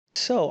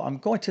So I'm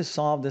going to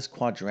solve this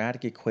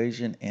quadratic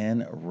equation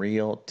in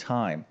real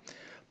time.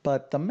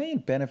 But the main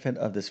benefit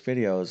of this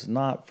video is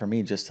not for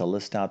me just to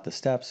list out the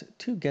steps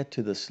to get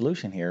to the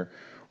solution here.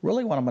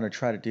 Really what I'm going to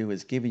try to do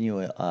is giving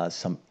you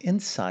some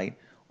insight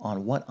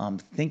on what I'm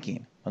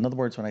thinking. In other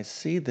words, when I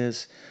see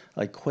this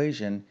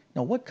equation,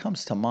 what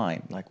comes to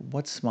mind? Like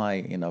what's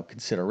my,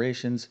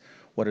 considerations?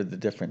 What are the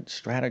different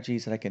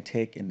strategies that I can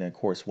take? And then of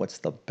course, what's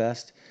the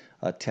best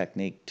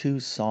technique to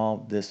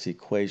solve this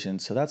equation?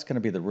 So that's going to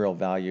be the real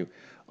value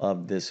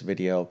of this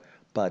video.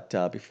 But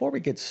before we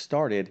get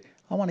started,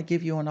 I want to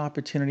give you an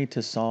opportunity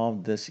to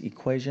solve this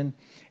equation.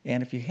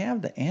 And if you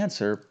have the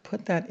answer,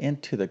 put that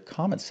into the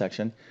comment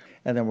section.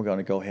 And then we're going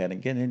to go ahead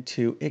and get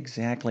into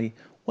exactly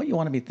what you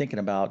want to be thinking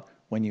about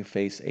when you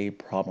face a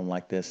problem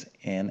like this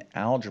in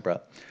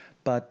algebra.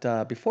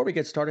 But before we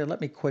get started,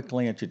 let me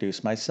quickly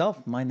introduce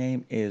myself. My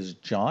name is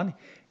John,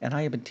 and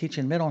I have been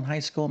teaching middle and high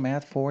school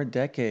math for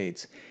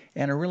decades.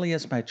 And it really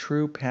is my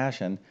true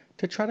passion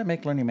to try to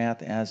make learning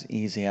math as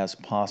easy as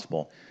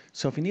possible.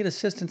 So if you need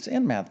assistance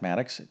in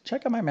mathematics,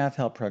 check out my math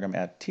help program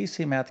at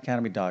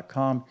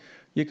tcmathacademy.com.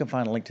 You can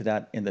find a link to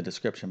that in the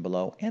description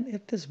below. And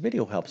if this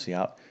video helps you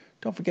out,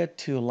 don't forget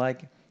to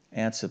like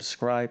and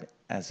subscribe,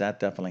 as that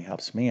definitely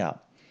helps me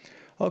out.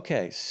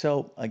 Okay,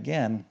 so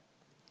again,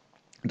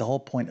 the whole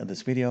point of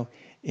this video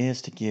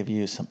is to give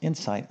you some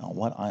insight on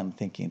what I'm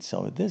thinking.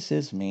 So this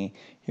is me.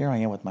 Here I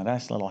am with my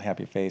nice little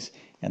happy face,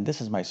 and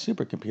this is my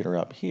supercomputer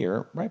up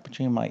here, right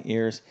between my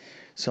ears.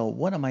 So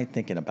what am I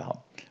thinking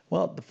about?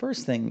 Well, the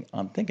first thing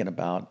I'm thinking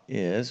about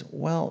is,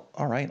 well,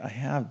 all right, I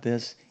have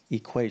this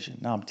equation.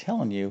 Now I'm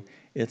telling you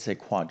it's a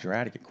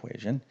quadratic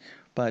equation,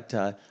 but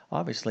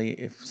obviously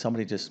if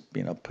somebody just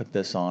put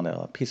this on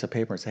a piece of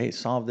paper and say, hey,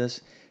 solve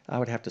this, I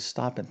would have to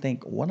stop and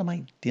think, what am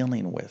I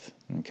dealing with?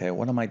 Okay,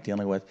 what am I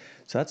dealing with?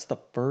 So that's the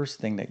first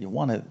thing that you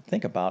want to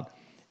think about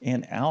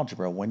in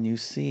algebra. When you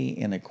see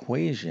an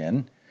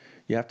equation,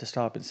 you have to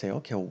stop and say,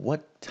 okay,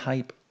 what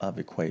type of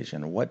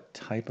equation? What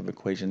type of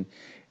equation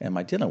am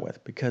I dealing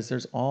with? Because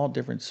there's all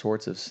different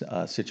sorts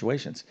of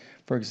situations.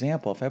 For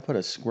example, if I put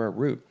a square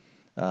root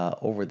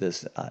over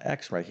this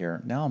x right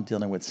here, now I'm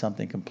dealing with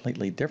something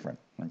completely different.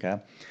 Okay,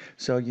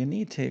 so you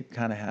need to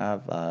kind of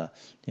have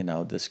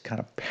this kind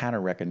of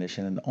pattern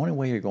recognition, and the only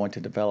way you're going to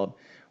develop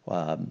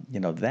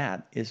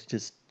that is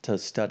just to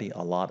study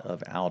a lot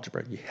of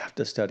algebra. You have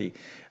to study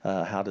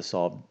how to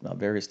solve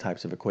various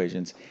types of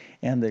equations,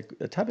 and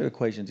the type of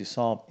equations you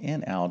solve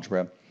in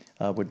algebra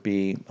would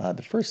be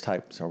the first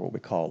types are what we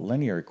call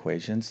linear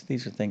equations.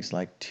 These are things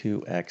like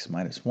 2x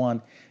minus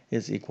 1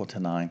 is equal to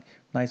 9.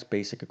 Nice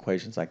basic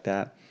equations like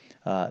that.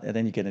 And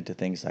then you get into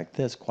things like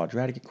this,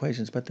 quadratic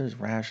equations, but there's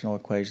rational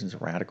equations,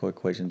 radical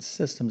equations,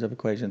 systems of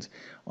equations,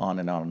 on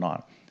and on and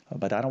on.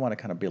 But I don't want to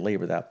kind of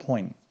belabor that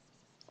point.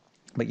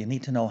 But you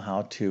need to know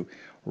how to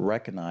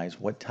recognize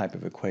what type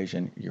of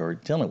equation you're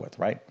dealing with,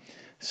 right?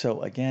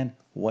 So again,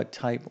 what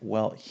type?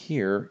 Well,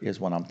 here is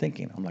what I'm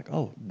thinking. I'm like,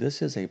 oh,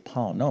 this is a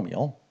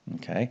polynomial.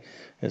 Okay,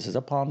 this is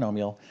a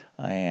polynomial,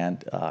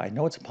 and I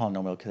know it's a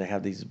polynomial because I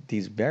have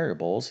these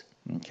variables.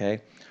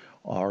 Okay,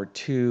 are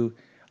to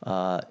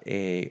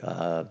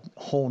a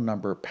whole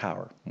number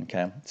power.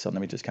 Okay, so let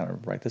me just kind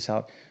of write this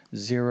out: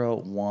 0,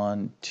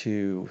 1,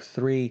 2,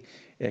 3,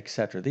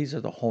 etc. These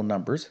are the whole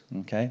numbers.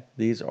 Okay,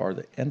 these are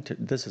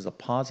this is the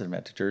positive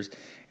integers,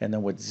 and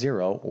then with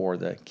 0 or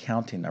the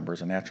counting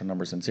numbers or natural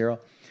numbers and 0.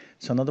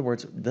 So in other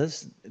words,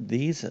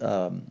 these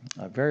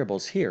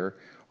variables here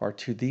are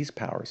to these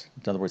powers.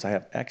 In other words, I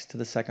have x to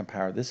the second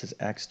power. This is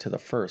x to the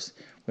first.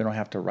 We don't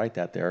have to write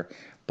that there.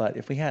 But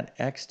if we had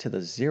x to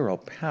the 0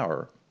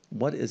 power,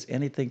 what is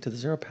anything to the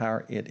 0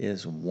 power? It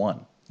is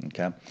 1.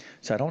 Okay,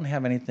 so I don't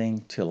have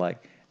anything to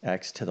like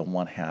x to the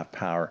 1/2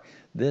 power.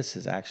 This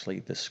is actually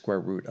the square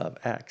root of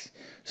x.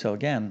 So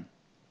again,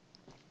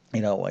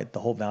 the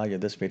whole value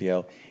of this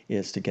video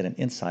is to get an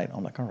insight.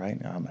 I'm like, all right,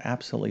 I'm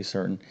absolutely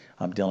certain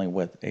I'm dealing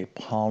with a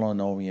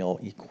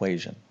polynomial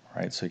equation,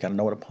 right? So you got to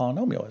know what a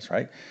polynomial is,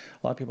 right?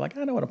 A lot of people are like,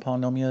 I know what a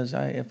polynomial is.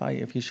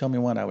 If you show me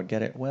one, I would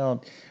get it.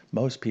 Well,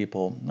 most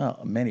people, no,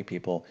 many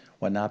people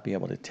would not be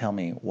able to tell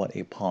me what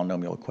a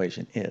polynomial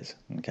equation is,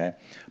 okay?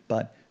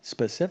 But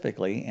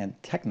specifically and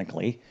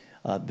technically,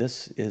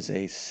 this is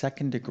a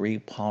second degree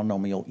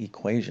polynomial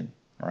equation,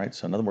 all right?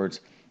 So in other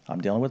words, I'm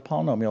dealing with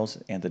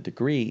polynomials, and the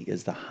degree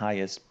is the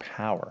highest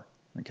power.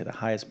 Okay, the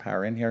highest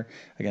power in here.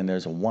 Again,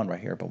 there's a 1 right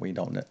here, but we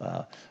don't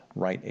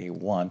write a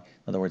 1. In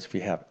other words, if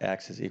you have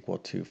x is equal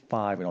to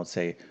 5, we don't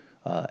say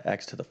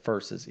x to the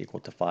first is equal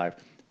to 5,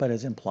 but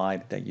it's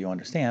implied that you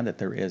understand that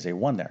there is a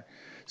 1 there.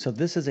 So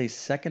this is a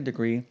second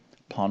degree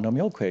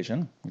polynomial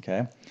equation,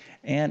 okay,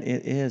 and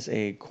it is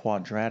a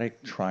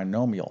quadratic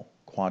trinomial.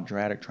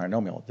 Quadratic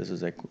trinomial. This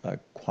is a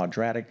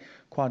quadratic.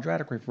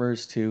 Quadratic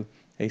refers to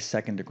a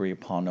second degree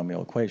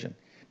polynomial equation.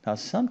 Now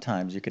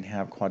sometimes you can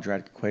have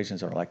quadratic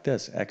equations that are like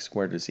this: x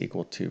squared is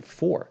equal to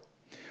 4.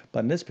 But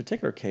in this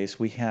particular case,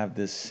 we have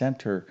this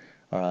center,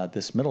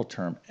 this middle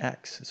term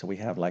x. So we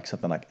have like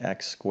something like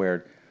x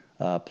squared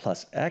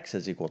plus x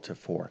is equal to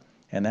 4.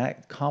 And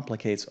that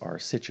complicates our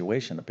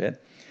situation a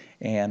bit.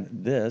 And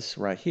this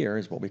right here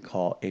is what we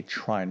call a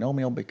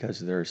trinomial because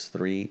there's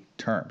three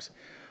terms.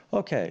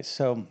 Okay,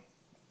 so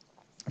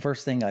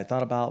first thing I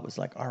thought about was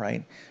like, all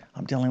right,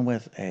 I'm dealing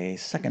with a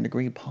second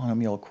degree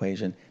polynomial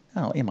equation.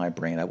 Now, in my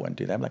brain, I wouldn't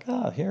do that. I'm like,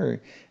 oh,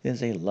 here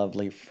is a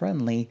lovely,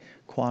 friendly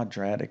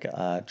quadratic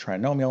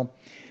trinomial.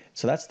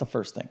 So that's the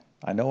first thing.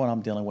 I know when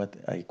I'm dealing with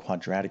a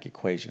quadratic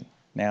equation.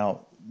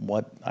 Now,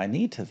 what I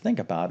need to think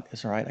about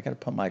is, all right, I got to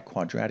put my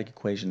quadratic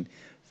equation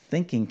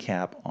thinking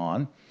cap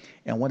on.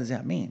 And what does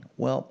that mean?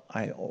 Well,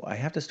 I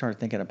have to start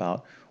thinking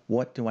about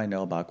what do I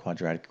know about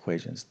quadratic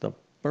equations. The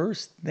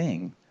first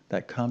thing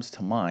that comes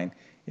to mind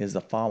is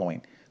the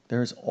following.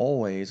 There's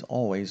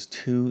always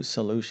two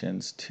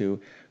solutions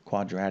to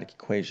quadratic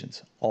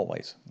equations,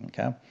 always,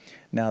 okay?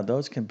 Now,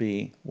 those can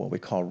be what we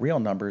call real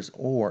numbers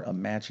or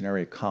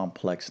imaginary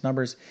complex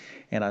numbers,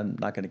 and I'm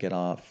not going to get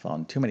off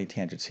on too many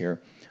tangents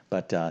here,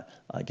 but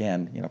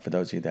again, for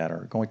those of you that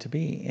are going to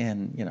be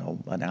in,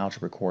 an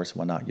algebra course and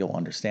whatnot, you'll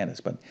understand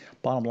this, but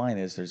bottom line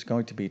is there's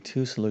going to be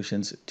two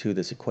solutions to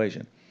this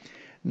equation.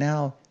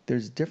 Now,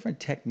 there's different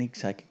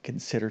techniques I can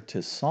consider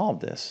to solve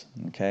this,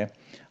 okay?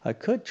 I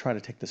could try to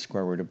take the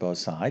square root of both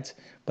sides,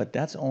 but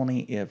that's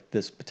only if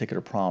this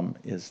particular problem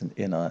is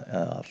in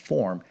a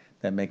form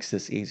that makes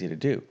this easy to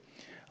do.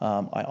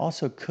 I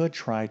also could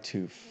try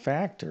to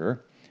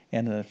factor,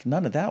 and if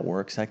none of that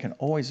works, I can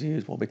always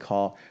use what we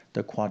call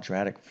the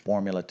quadratic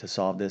formula to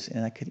solve this,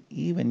 and I could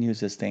even use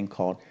this thing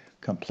called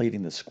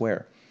completing the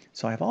square.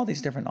 So I have all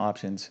these different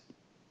options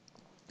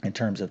in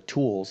terms of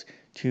tools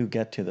to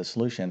get to the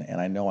solution, and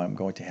I know I'm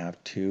going to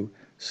have two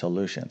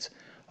solutions.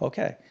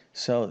 Okay,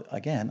 so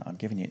again, I'm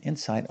giving you an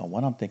insight on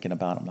what I'm thinking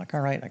about. I'm like,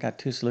 all right, I got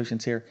two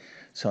solutions here.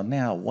 So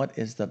now, what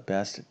is the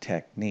best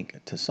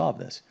technique to solve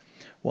this?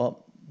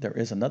 Well, there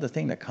is another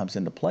thing that comes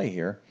into play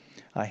here.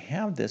 I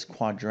have this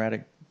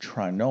quadratic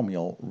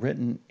trinomial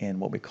written in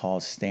what we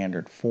call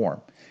standard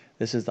form.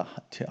 This is the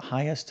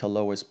highest to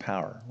lowest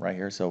power right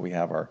here. So we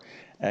have our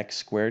x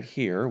squared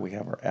here, we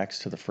have our x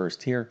to the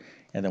first here,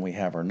 and then we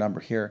have our number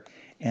here,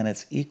 and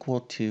it's equal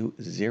to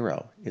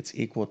 0. It's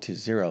equal to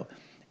 0.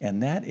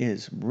 And that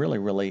is really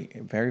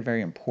very,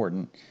 very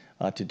important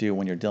to do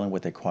when you're dealing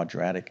with a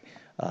quadratic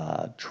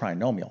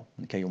trinomial.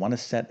 Okay, you want to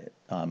set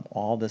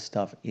all this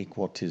stuff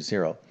equal to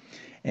 0.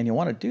 And you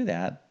want to do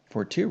that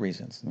for two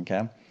reasons,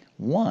 okay?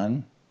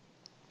 One,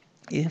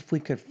 if we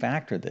could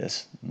factor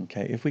this,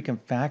 okay, if we can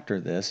factor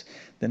this,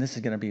 then this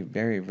is going to be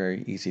very,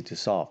 very easy to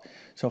solve.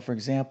 So for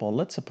example,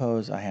 let's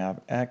suppose I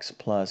have x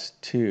plus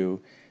 2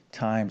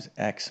 times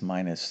x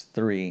minus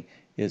 3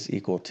 is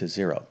equal to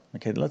 0.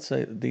 Okay, let's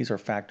say these are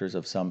factors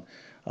of some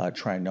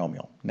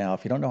trinomial. Now,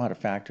 if you don't know how to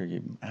factor,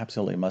 you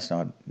absolutely must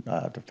know how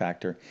to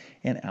factor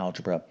in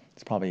algebra.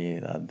 It's probably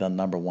the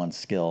number one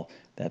skill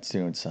that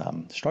students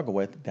struggle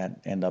with that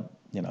end up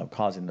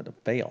causing them to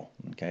fail,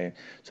 okay?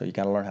 So you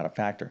got to learn how to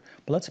factor.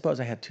 But let's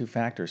suppose I had two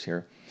factors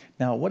here.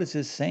 Now, what is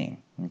this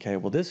saying? Okay,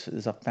 well, this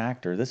is a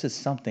factor. This is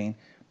something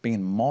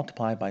being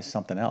multiplied by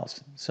something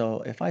else.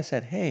 So if I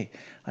said, hey,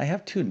 I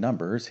have two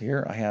numbers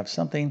here. I have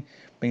something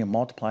being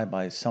multiplied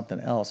by something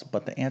else,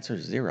 but the answer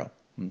is 0.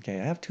 Okay,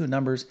 I have two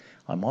numbers.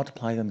 I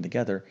multiply them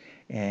together,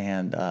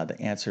 and the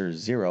answer is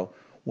 0.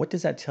 What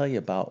does that tell you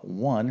about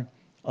one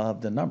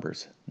of the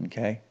numbers?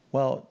 Okay,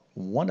 well,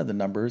 one of the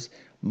numbers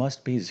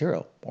must be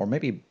 0, or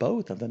maybe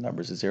both of the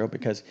numbers is 0,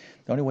 because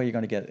the only way you're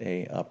going to get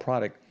a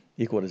product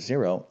equal to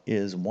 0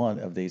 is one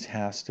of these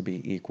has to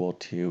be equal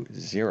to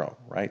 0,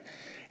 right?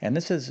 And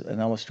this is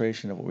an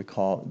illustration of what we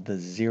call the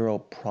zero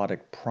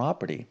product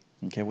property,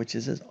 okay, which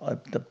is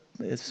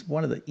it's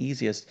one of the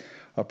easiest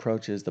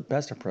approaches, the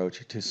best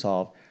approach to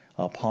solve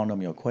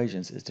polynomial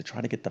equations is to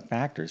try to get the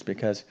factors,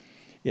 because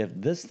if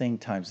this thing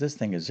times this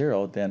thing is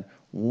 0, then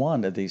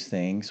one of these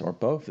things or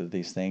both of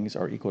these things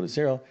are equal to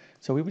 0.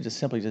 So we would just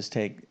simply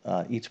take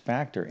each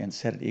factor and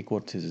set it equal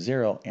to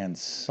 0 and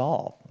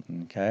solve,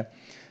 okay?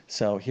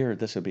 So here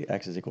this would be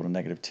x is equal to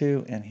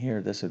 -2, and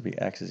here this would be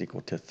x is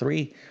equal to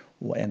 3,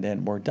 and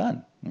then we're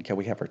done. Okay,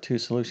 we have our two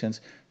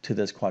solutions to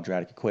this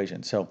quadratic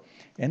equation. So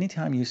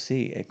anytime you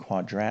see a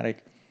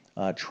quadratic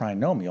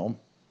trinomial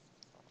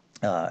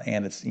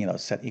and it's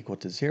set equal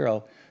to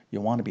 0, you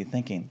want to be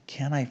thinking,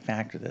 can I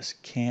factor this?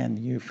 Can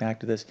you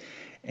factor this?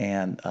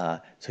 And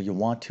so you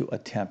want to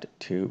attempt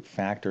to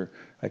factor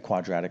a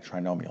quadratic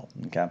trinomial.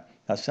 Okay.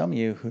 Now some of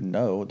you who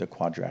know the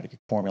quadratic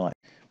formula,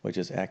 which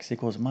is x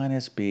equals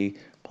minus b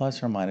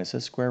plus or minus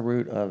the square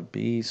root of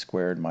b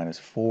squared minus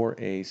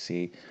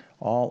 4ac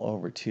all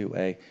over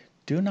 2a.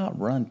 Do not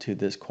run to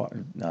this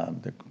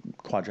the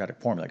quadratic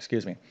formula,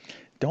 excuse me.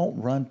 Don't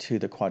run to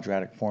the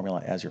quadratic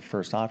formula as your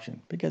first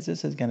option, because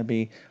this is going to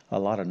be a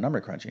lot of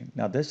number crunching.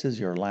 Now, this is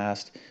your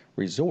last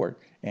resort,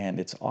 and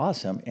it's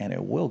awesome, and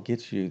it will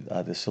get you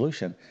the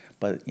solution,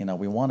 but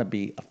we want to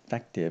be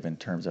effective in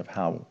terms of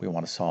how we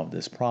want to solve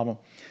this problem.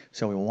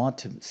 So we want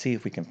to see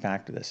if we can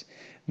factor this.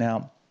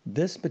 Now,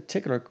 this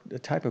particular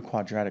type of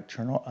quadratic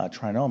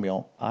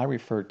trinomial, I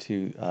refer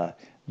to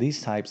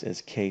these types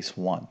as case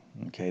 1.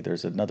 Okay,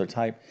 there's another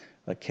type,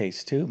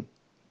 case 2.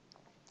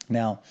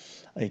 Now,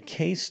 a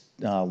case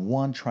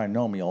 1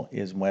 trinomial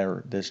is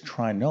where this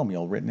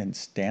trinomial, written in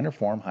standard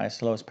form, highest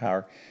to lowest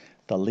power,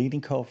 the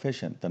leading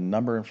coefficient, the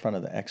number in front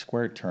of the x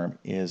squared term,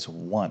 is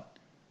 1.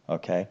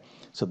 Okay,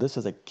 so this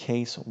is a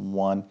case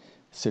 1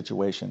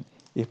 situation.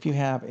 If you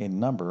have a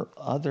number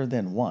other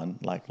than 1,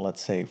 like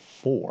let's say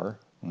 4,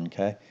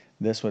 okay,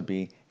 this would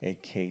be a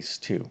case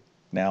 2.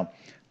 Now,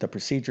 the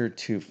procedure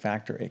to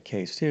factor a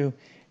case 2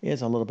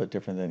 is a little bit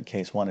different than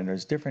case 1, and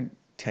there's different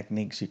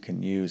techniques you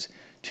can use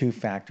to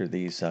factor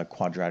these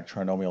quadratic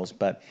trinomials,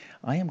 but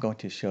I am going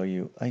to show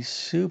you a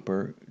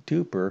super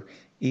duper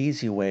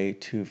easy way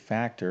to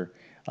factor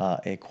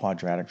a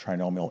quadratic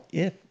trinomial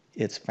if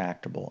it's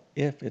factorable.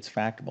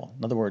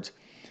 In other words,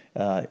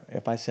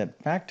 if I said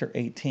factor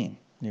 18,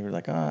 you were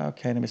like, oh,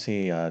 okay, let me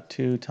see,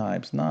 2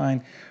 times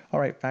 9. All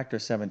right, factor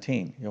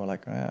 17. You were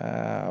like,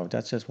 oh,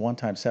 that's just 1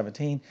 times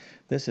 17.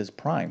 This is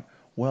prime.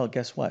 Well,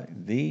 guess what?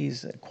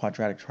 These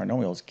quadratic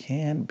trinomials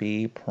can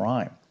be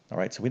prime. All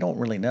right, so we don't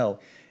really know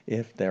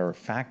if they're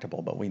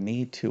factorable, but we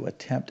need to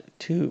attempt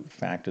to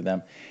factor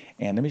them.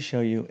 And let me show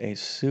you a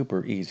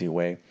super easy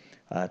way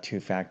to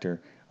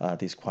factor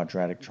these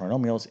quadratic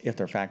trinomials if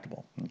they're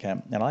factorable. Okay,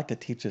 and I like to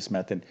teach this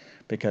method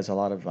because a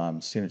lot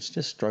of students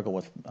just struggle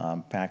with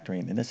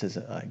factoring, and this is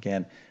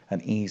again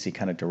an easy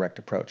kind of direct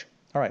approach.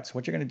 All right, so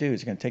what you're going to do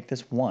is you're going to take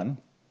this 1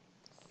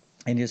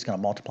 and you're just going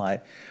to multiply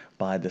it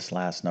by this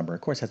last number. Of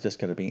course, that's just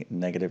going to be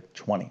negative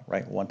 20,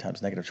 right? 1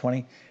 times negative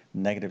 20,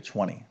 negative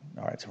 20.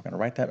 All right, so we're going to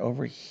write that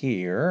over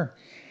here.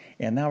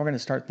 And now we're going to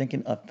start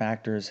thinking of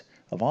factors,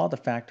 of all the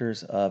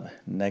factors of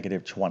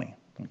negative 20.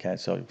 Okay,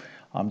 so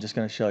I'm just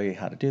going to show you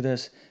how to do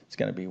this. It's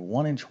going to be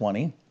 1 and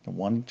 20,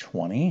 1,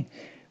 20,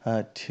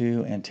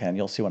 2 and 10.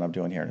 You'll see what I'm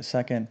doing here in a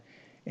second.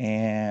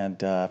 And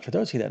for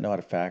those of you that know how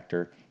to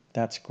factor,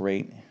 that's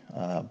great.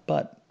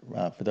 But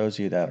for those of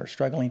you that are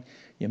struggling,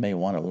 you may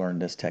want to learn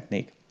this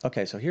technique.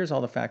 Okay, so here's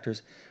all the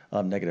factors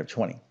of negative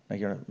 20.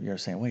 Now you're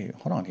saying, wait,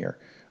 hold on here.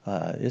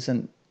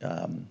 Isn't,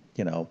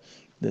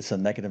 this is a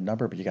negative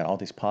number, but you got all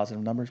these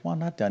positive numbers? Well, I'm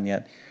not done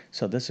yet.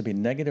 So this would be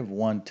negative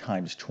 1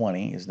 times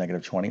 20 is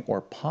negative 20,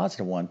 or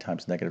positive 1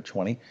 times negative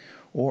 20,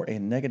 or a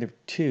negative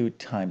 2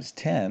 times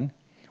 10,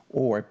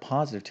 or a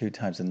positive 2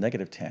 times a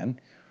negative 10,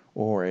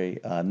 or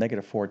a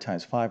negative 4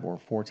 times 5, or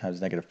 4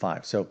 times negative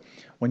 5. So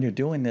when you're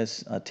doing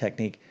this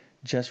technique,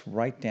 just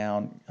write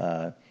down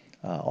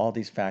all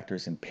these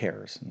factors in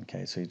pairs.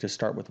 Okay, so you just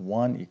start with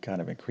 1, you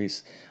kind of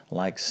increase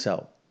like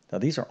so. Now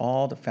these are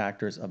all the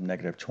factors of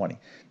negative 20.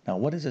 Now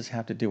what does this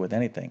have to do with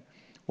anything?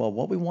 Well,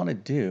 what we want to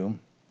do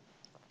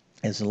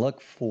is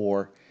look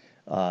for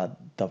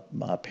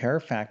the pair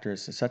of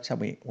factors such that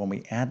when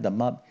we add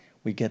them up,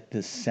 we get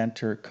this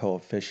center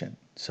coefficient.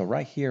 So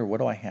right here, what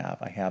do I have?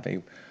 I have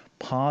a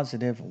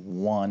positive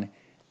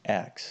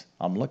 1x.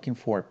 I'm looking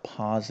for a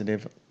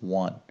positive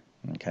 1.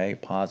 Okay,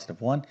 positive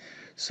 1.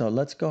 So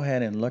let's go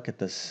ahead and look at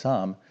the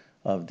sum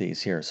of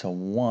these here. So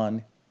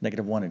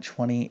negative 1 and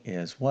 20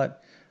 is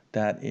what?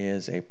 That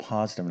is a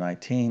positive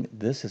 19.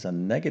 This is a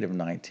negative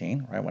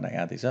 19, right? When I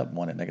add these up,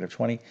 1 and negative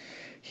 20.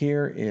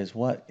 Here is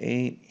what?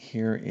 8.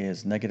 Here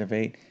is negative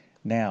 8.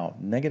 Now,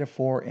 negative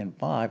 4 and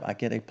 5, I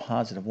get a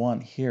positive 1.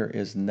 Here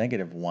is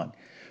negative 1.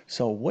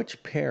 So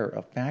which pair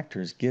of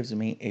factors gives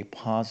me a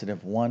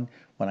positive 1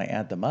 when I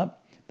add them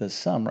up? The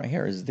sum right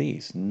here is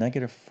these,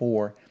 negative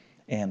 4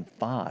 and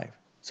 5.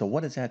 So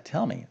what does that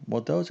tell me?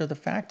 Well, those are the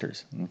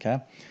factors, okay?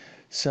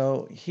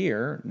 So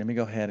here, let me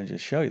go ahead and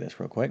just show you this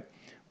real quick.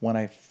 When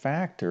I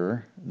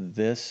factor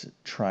this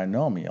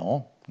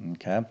trinomial,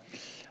 okay,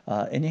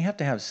 and you have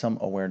to have some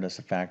awareness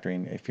of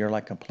factoring. If you're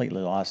like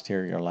completely lost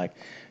here, you're like,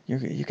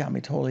 you got me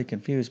totally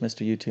confused,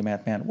 Mr. YouTube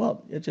Math Man.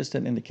 Well, it's just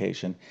an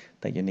indication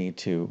that you need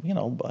to,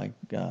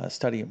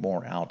 study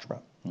more algebra,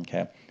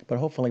 okay? But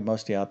hopefully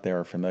most of you out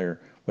there are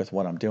familiar with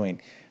what I'm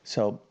doing.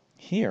 So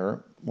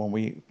here, when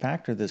we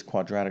factor this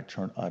quadratic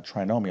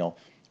trinomial,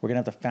 we're going to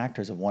have the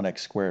factors of 1x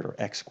squared or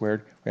x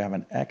squared. We have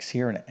an x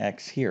here and an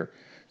x here.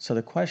 So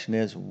the question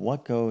is,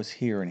 what goes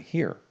here and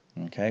here?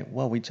 Okay,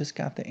 well, we just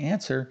got the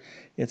answer.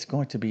 It's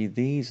going to be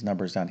these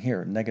numbers down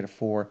here, negative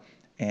 4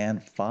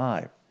 and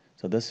 5.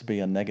 So this will be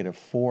a negative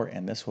 4,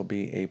 and this will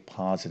be a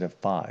positive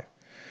 5.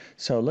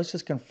 So let's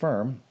just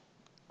confirm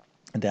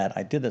that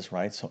I did this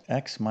right. So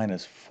x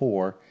minus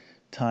 4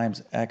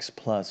 times x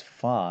plus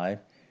 5.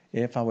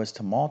 If I was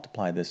to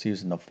multiply this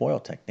using the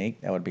FOIL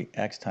technique, that would be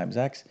x times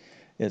x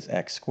is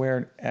x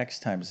squared. X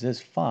times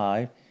this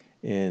 5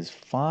 is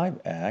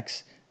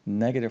 5x.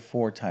 Negative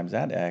 4 times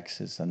that x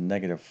is a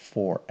negative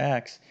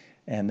 4x,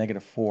 and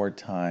negative 4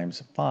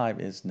 times 5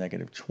 is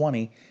negative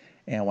 20.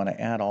 And when I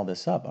add all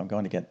this up, I'm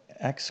going to get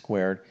x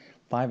squared.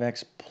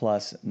 5x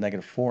plus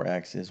negative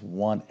 4x is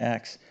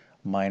 1x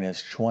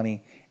minus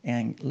 20.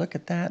 And look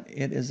at that.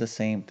 It is the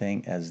same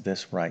thing as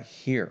this right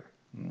here.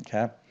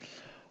 Okay.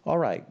 All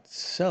right.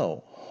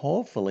 So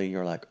hopefully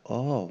you're like,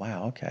 oh,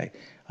 wow, okay.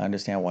 I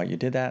understand why you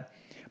did that.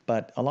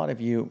 But a lot of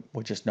you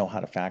will just know how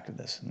to factor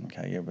this.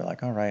 Okay, you'll be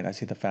like, all right, I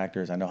see the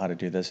factors, I know how to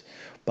do this.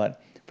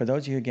 But for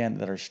those of you again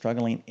that are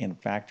struggling in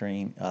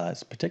factoring,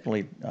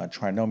 particularly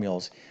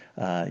trinomials,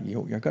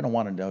 you're going to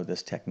want to know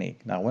this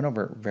technique. Now I went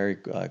over it very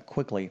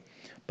quickly,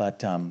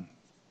 but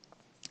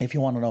if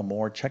you want to know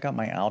more, check out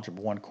my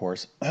Algebra 1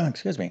 course,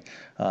 excuse me,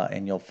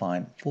 and you'll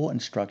find full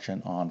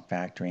instruction on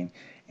factoring,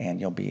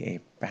 and you'll be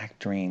a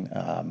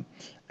factoring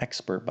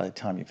expert by the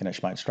time you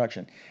finish my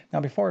instruction.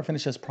 Now, before I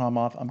finish this problem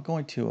off, I'm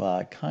going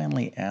to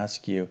kindly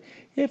ask you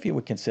if you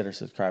would consider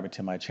subscribing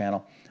to my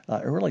channel.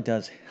 It really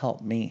does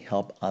help me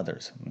help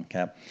others,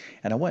 okay?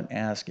 And I wouldn't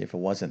ask if it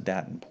wasn't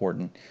that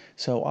important.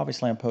 So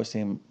obviously I'm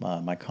posting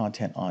my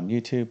content on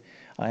YouTube.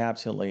 I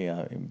absolutely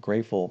am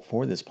grateful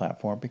for this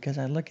platform because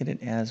I look at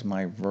it as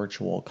my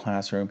virtual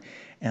classroom,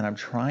 and I'm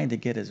trying to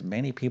get as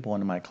many people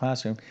into my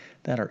classroom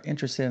that are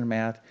interested in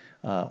math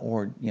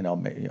or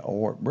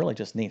really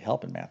just need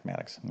help in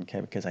mathematics, okay?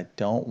 Because I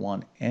don't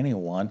want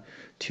anyone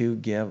to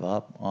give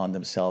up on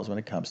themselves when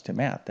it comes to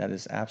math. That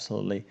is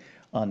absolutely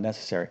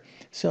unnecessary.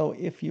 So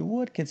if you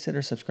would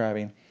consider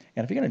subscribing,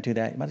 and if you're going to do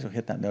that, you might as well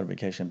hit that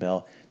notification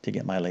bell to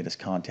get my latest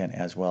content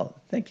as well.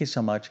 Thank you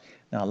so much.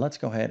 Now let's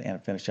go ahead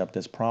and finish up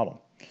this problem.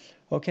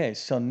 Okay,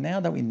 so now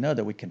that we know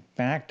that we can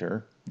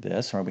factor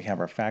this, or we have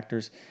our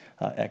factors,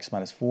 x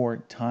minus 4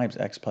 times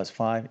x plus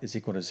 5 is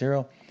equal to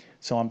 0.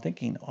 So I'm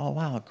thinking, oh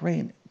wow,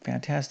 great,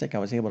 fantastic. I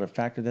was able to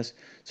factor this,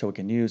 so we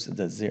can use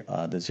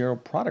the zero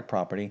product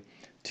property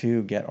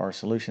to get our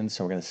solution.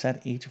 So we're going to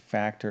set each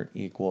factor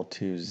equal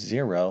to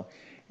 0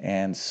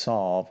 and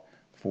solve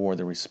for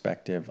the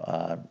respective,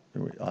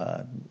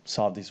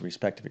 solve these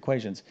respective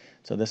equations.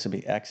 So this would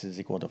be x is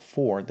equal to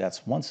 4,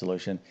 that's one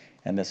solution,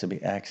 and this would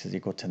be x is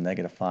equal to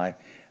negative 5,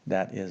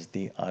 that is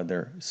the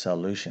other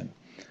solution.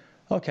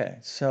 Okay,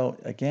 so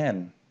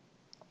again,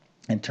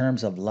 in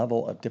terms of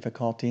level of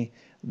difficulty,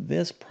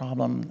 this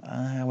problem,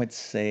 I would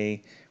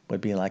say,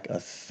 would be like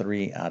a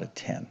 3 out of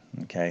 10,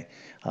 okay?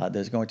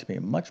 There's going to be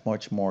much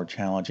more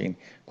challenging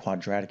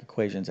quadratic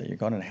equations that you're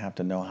going to have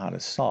to know how to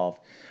solve.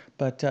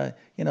 But,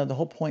 the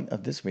whole point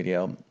of this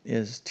video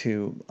is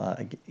to,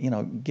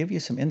 give you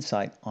some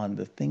insight on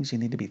the things you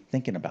need to be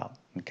thinking about,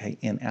 okay,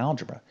 in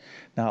algebra.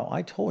 Now,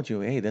 I told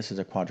you, hey, this is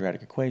a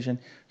quadratic equation,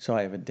 so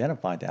I have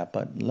identified that.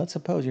 But let's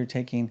suppose you're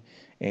taking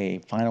a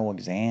final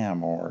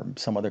exam or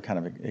some other kind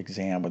of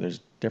exam where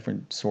there's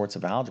different sorts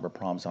of algebra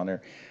problems on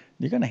there.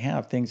 You're going to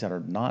have things that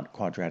are not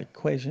quadratic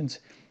equations.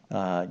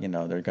 They're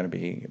going to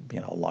be,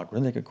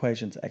 logarithmic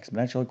equations,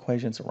 exponential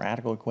equations,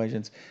 radical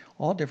equations,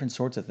 all different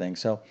sorts of things.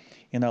 So,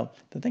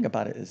 the thing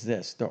about it is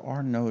this: there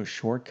are no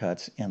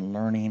shortcuts in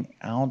learning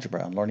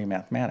algebra and learning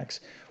mathematics.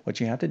 What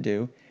you have to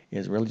do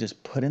is really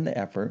just put in the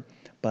effort,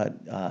 but,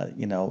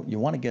 you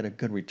want to get a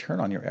good return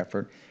on your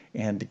effort.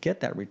 And to get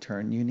that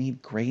return, you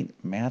need great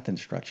math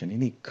instruction. You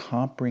need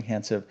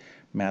comprehensive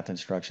math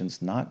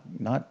instructions, not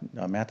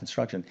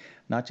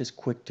just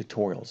quick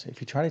tutorials.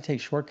 If you try to take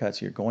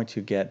shortcuts, you're going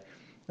to get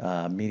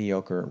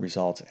mediocre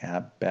results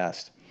at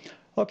best.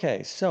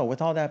 Okay, so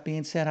with all that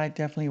being said, I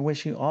definitely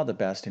wish you all the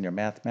best in your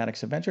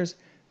mathematics adventures.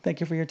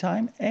 Thank you for your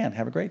time and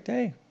have a great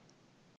day.